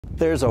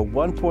There's a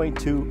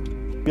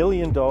 $1.2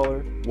 billion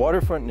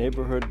waterfront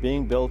neighborhood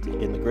being built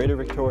in the Greater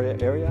Victoria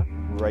area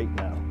right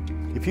now.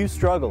 If you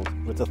struggled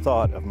with the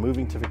thought of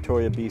moving to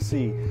Victoria,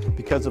 BC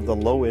because of the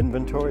low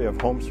inventory of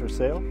homes for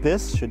sale,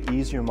 this should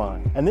ease your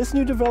mind. And this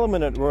new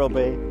development at Royal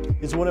Bay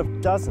is one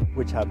of dozens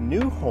which have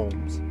new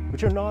homes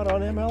which are not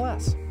on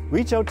MLS.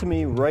 Reach out to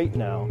me right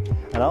now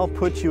and I'll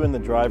put you in the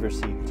driver's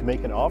seat to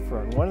make an offer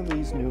on one of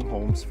these new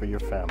homes for your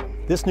family.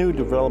 This new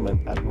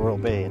development at Royal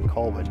Bay in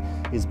Calderwood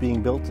is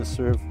being built to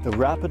serve the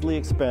rapidly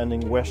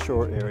expanding West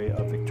Shore area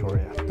of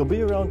Victoria. There'll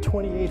be around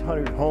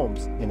 2,800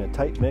 homes in a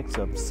tight mix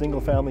of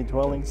single-family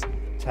dwellings,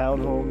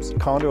 townhomes,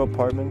 condo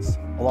apartments,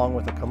 along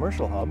with a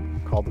commercial hub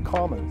called the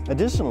Commons.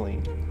 Additionally,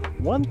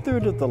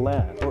 1/3 of the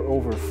land, or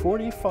over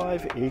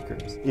 45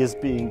 acres, is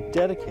being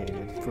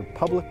dedicated for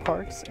public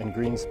parks and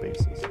green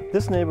spaces.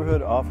 This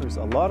neighborhood offers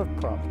a lot of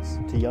promise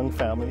to young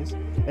families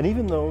and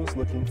even those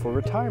looking for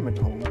retirement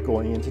homes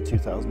going into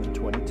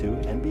 2022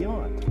 and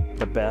beyond.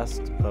 The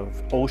best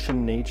of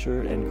ocean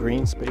nature and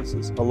green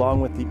spaces, along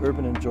with the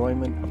urban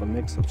enjoyment of a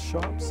mix of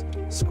shops,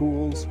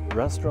 schools,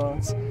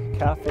 restaurants,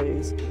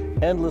 cafes,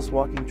 endless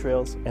walking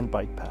trails, and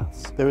bike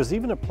paths. There is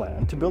even a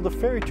plan to build a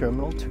ferry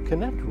terminal to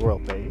connect Royal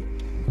Bay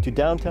to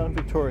downtown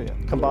Victoria.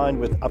 Combined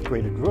with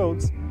upgraded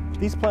roads,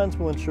 these plans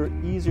will ensure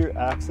easier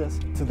access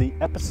to the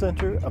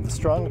epicenter of the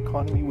strong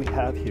economy we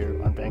have here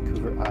on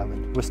Vancouver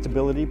Island, with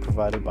stability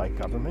provided by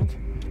government,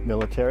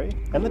 military,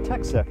 and the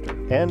tech sector,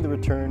 and the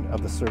return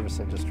of the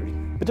service industry.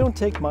 But don't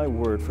take my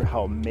word for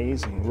how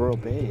amazing Royal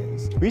Bay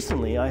is.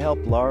 Recently, I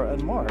helped Laara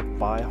and Mark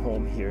buy a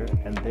home here,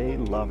 and they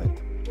love it.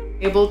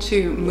 Able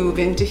to move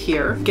into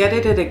here, get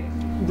it at a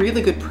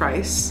really good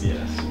price, Yes.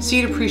 see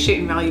it appreciate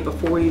in value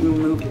before you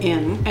even move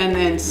in, and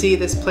then see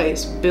this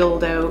place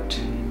build out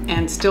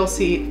and still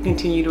see it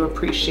continue to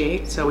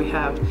appreciate. So we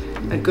have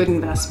a good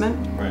investment.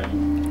 Right.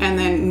 And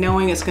then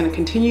knowing it's going to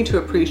continue to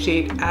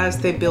appreciate as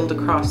they build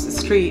across the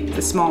street,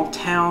 the small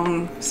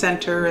town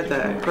center,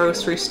 the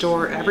grocery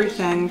store,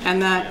 everything, and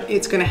that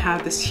it's going to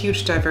have this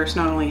huge diverse,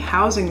 not only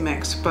housing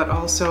mix, but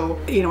also,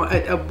 you know,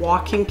 a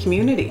walking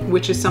community,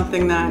 which is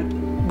something that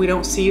we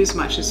don't see as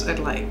much as I'd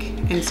like.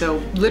 And so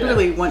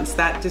literally once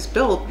that is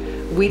built,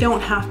 we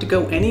don't have to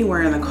go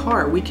anywhere in the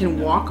car. We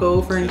can walk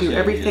over and do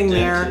everything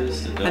there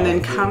and then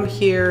come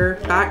here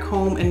back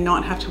home and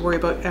not have to worry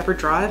about ever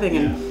driving.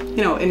 And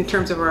you know, in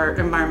terms of our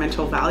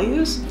environmental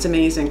values, it's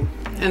amazing.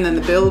 And then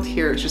the build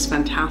here is just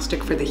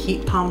fantastic for the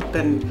heat pump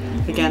and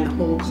again, the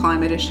whole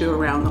climate issue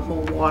around the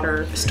whole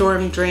water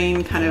storm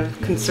drain kind of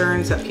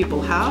concerns that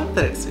people have,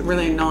 that it's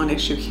really a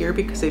non-issue here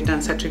because they've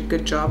done such a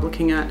good job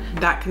looking at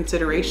that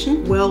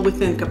consideration, well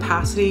within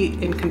capacity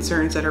and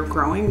concerns that are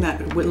growing,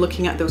 that we're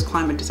looking at those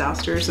climate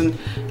disasters and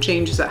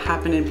changes that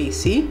happen in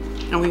BC.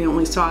 And we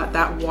only saw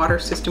that water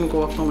system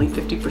go up only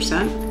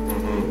 50%.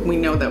 We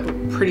know that we're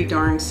pretty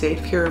darn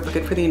safe here, but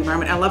good for the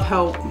environment. I love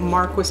how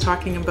Mark was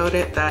talking about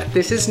it, that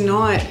this is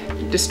not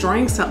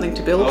destroying something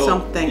to build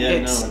something.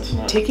 It's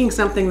taking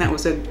something that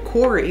was a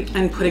quarry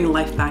and putting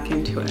life back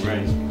into it.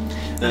 Right.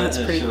 That's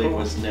pretty cool.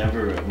 Was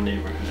never a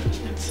neighborhood.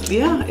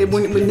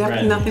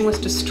 Nothing was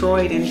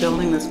destroyed in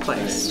building this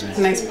place.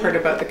 The nice part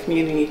about the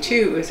community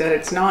too is that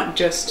it's not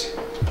just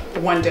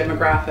one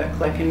demographic,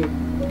 like in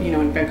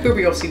Vancouver,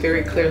 you'll see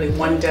very clearly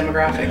one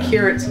demographic.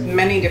 Here it's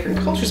many different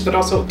cultures, but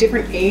also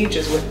different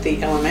ages with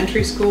the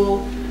elementary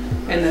school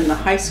and then the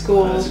high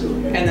school,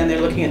 and then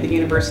they're looking at the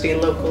university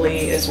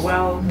locally as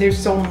well. There's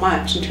so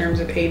much in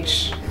terms of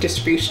age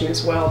distribution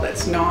as well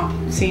that's not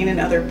seen in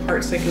other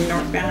parts, like in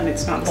North Van,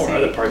 it's not the same. Or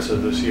other parts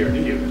of the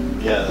CRD even.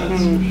 Yeah, that's for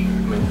sure. I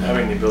mean,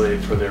 having the ability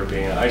for there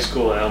being a high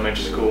school, an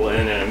elementary school,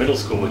 and then a middle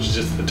school, which is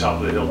just at the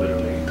top of the hill,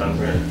 literally, done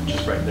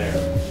just right there.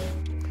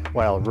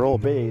 While Royal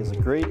Bay is a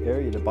great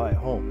area to buy a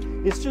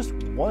home, it's just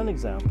one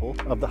example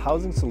of the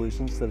housing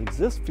solutions that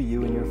exist for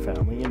you and your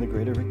family in the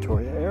Greater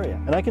Victoria area.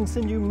 And I can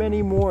send you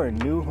many more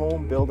new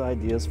home build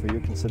ideas for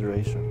your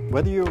consideration.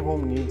 Whether your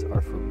home needs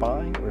are for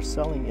buying or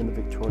selling in the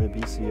Victoria,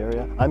 BC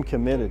area, I'm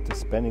committed to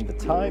spending the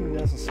time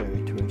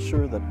necessary to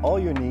ensure that all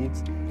your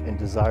needs and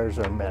desires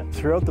are met.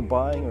 Throughout the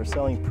buying or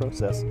selling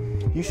process,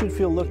 you should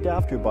feel looked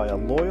after by a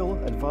loyal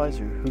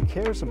advisor who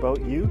cares about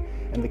you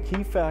and the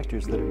key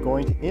factors that are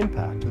going to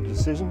impact the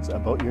decisions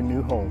about your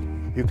new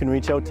home. You can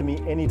reach out to me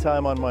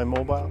anytime on my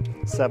mobile,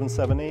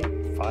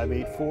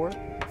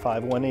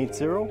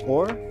 778-584-5180,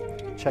 or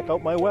check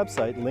out my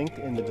website linked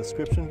in the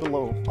description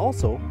below.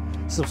 Also,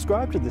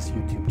 subscribe to this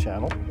YouTube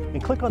channel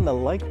and click on the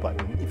like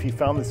button if you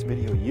found this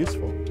video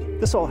useful.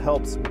 This all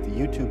helps with the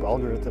YouTube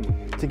algorithm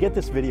to get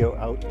this video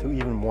out to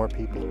even more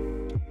people.